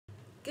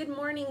Good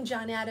morning,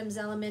 John Adams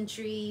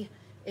Elementary.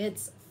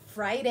 It's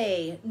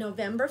Friday,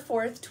 November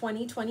 4th,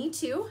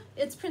 2022.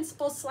 It's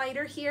Principal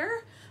Slider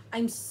here.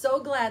 I'm so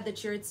glad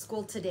that you're at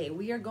school today.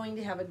 We are going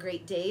to have a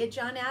great day at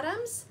John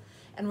Adams,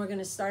 and we're going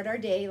to start our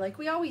day like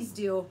we always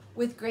do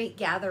with great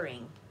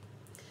gathering.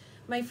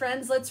 My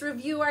friends, let's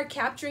review our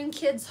Capturing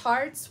Kids'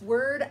 Hearts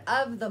word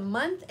of the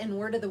month and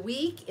word of the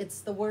week. It's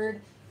the word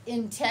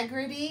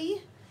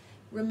integrity.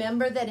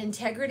 Remember that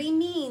integrity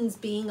means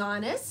being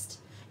honest.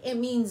 It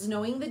means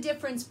knowing the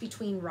difference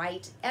between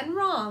right and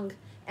wrong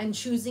and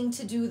choosing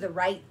to do the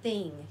right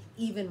thing,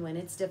 even when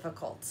it's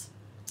difficult.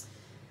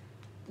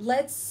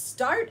 Let's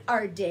start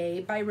our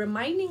day by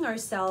reminding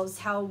ourselves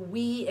how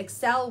we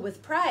excel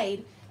with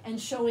pride and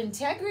show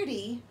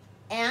integrity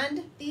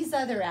and these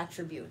other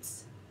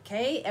attributes.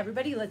 Okay,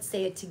 everybody, let's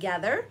say it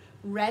together.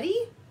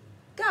 Ready?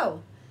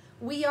 Go.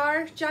 We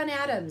are John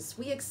Adams.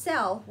 We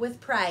excel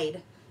with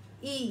pride.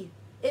 E,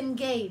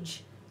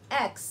 engage.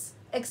 X,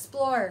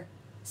 explore.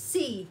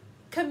 C,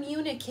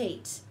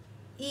 communicate.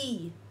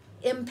 E,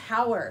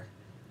 empower.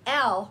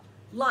 L,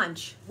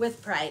 launch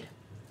with pride.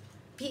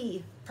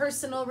 P,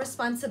 personal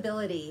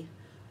responsibility.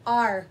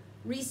 R,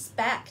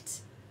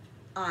 respect.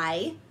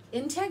 I,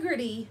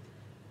 integrity.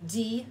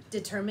 D,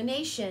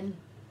 determination.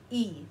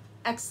 E,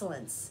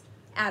 excellence.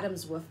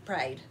 Adams with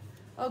pride.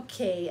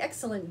 Okay,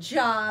 excellent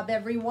job,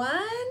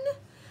 everyone.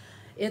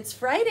 It's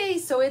Friday,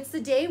 so it's the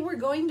day we're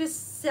going to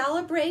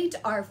celebrate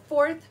our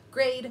 4th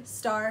grade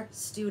star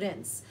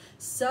students.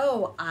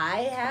 So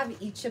I have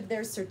each of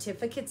their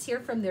certificates here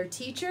from their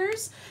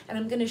teachers, and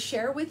I'm going to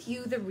share with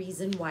you the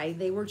reason why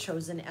they were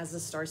chosen as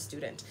a star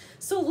student.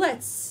 So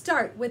let's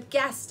start with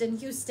Gaston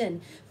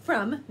Houston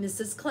from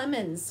Mrs.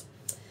 Clemens.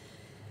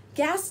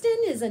 Gaston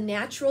is a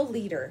natural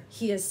leader.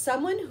 He is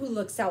someone who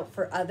looks out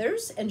for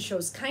others and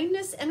shows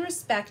kindness and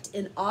respect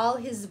in all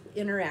his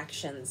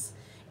interactions.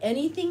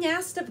 Anything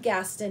asked of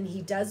Gaston,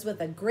 he does with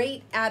a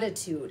great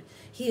attitude.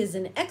 He is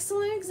an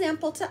excellent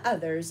example to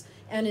others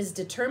and is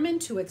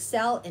determined to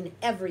excel in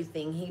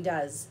everything he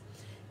does.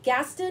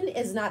 Gaston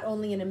is not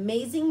only an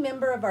amazing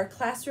member of our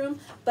classroom,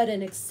 but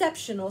an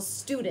exceptional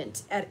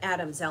student at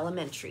Adams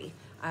Elementary.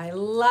 I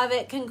love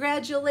it.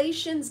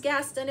 Congratulations,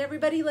 Gaston.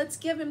 Everybody, let's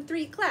give him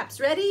 3 claps.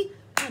 Ready?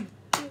 1,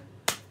 2.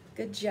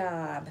 Good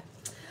job.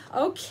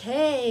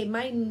 Okay,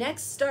 my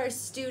next star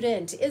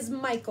student is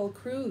Michael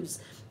Cruz,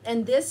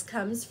 and this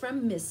comes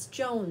from Miss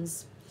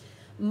Jones.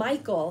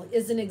 Michael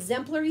is an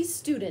exemplary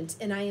student,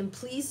 and I am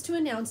pleased to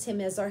announce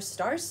him as our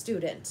star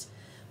student.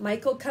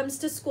 Michael comes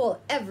to school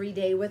every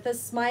day with a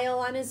smile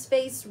on his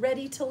face,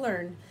 ready to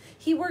learn.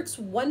 He works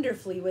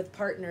wonderfully with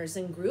partners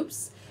and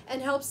groups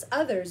and helps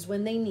others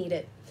when they need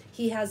it.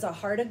 He has a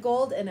heart of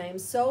gold, and I am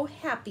so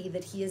happy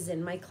that he is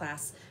in my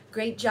class.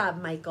 Great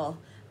job, Michael.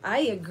 I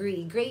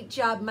agree. Great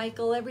job,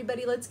 Michael.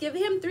 Everybody, let's give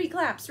him 3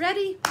 claps.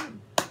 Ready?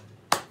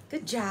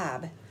 Good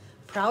job.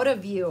 Proud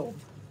of you.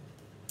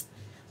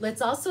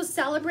 Let's also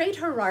celebrate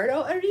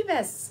Gerardo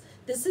Arribas.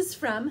 This is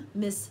from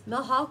Miss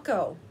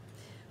Mihalko.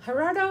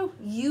 Gerardo,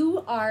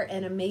 you are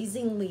an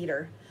amazing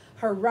leader.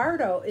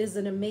 Gerardo is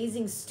an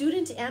amazing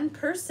student and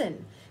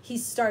person. He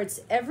starts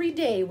every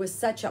day with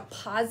such a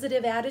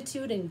positive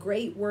attitude and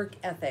great work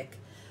ethic.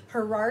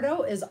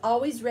 Gerardo is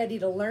always ready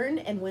to learn,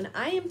 and when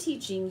I am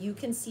teaching, you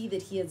can see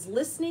that he is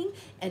listening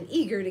and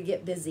eager to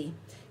get busy.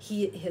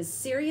 His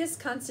serious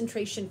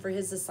concentration for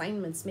his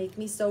assignments make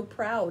me so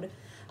proud.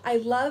 I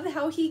love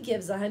how he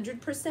gives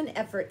 100%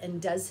 effort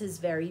and does his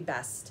very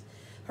best.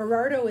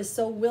 Gerardo is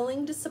so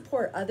willing to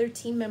support other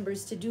team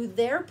members to do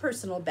their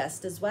personal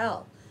best as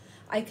well.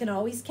 I can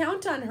always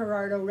count on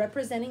Gerardo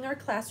representing our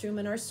classroom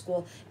and our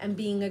school and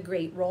being a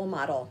great role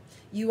model.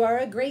 You are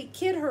a great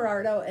kid,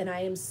 Gerardo, and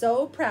I am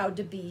so proud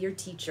to be your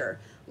teacher.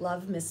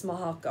 Love, Miss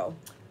Mihalko.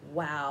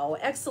 Wow,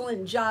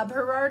 excellent job,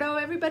 Gerardo.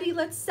 Everybody,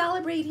 let's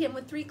celebrate him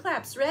with 3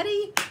 claps.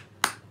 Ready?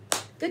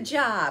 Good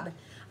job.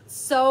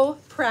 So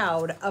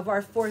proud of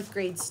our 4th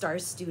grade star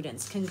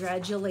students.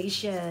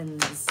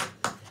 Congratulations.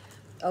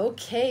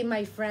 Okay,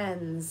 my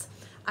friends,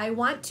 I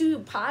want to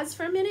pause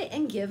for a minute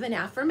and give an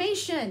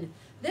affirmation.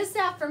 This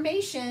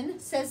affirmation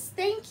says,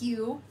 thank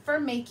you for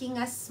making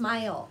us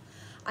smile.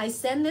 I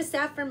send this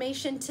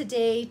affirmation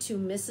today to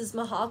Mrs.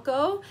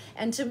 Mihalko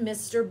and to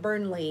Mr.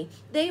 Burnley.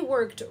 They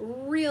worked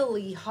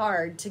really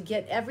hard to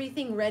get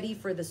everything ready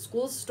for the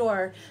school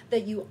store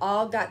that you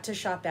all got to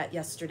shop at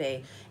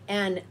yesterday.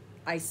 And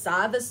I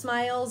saw the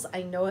smiles.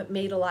 I know it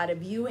made a lot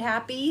of you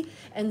happy.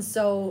 And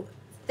so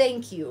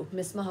thank you,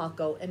 Miss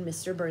Mihalko and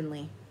Mr.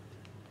 Burnley.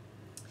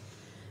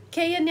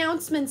 Okay,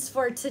 announcements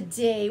for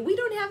today. We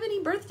don't have any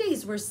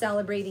birthdays we're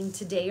celebrating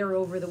today or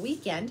over the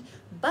weekend,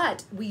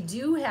 but we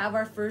do have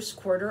our first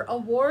quarter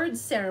awards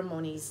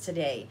ceremonies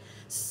today.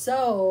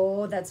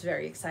 So that's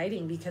very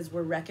exciting because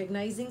we're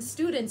recognizing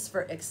students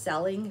for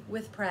excelling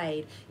with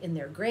pride in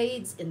their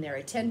grades, in their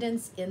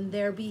attendance, in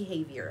their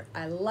behavior.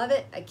 I love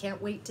it. I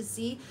can't wait to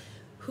see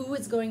who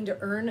is going to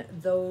earn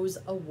those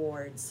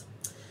awards.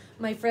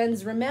 My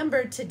friends,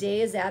 remember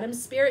today is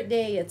Adam's Spirit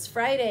Day. It's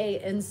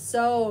Friday. And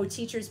so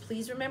teachers,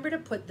 please remember to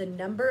put the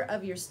number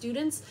of your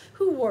students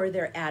who wore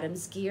their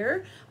Adam's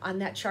gear on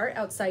that chart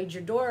outside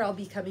your door. I'll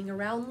be coming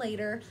around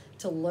later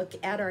to look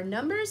at our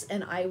numbers,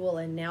 and I will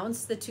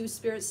announce the 2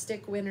 Spirit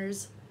Stick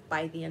winners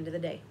by the end of the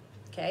day.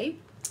 Okay?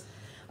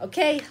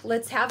 Okay,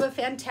 let's have a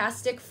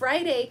fantastic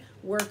Friday.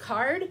 Work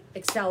hard,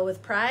 excel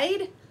with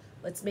pride.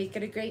 Let's make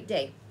it a great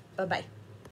day. Bye-bye.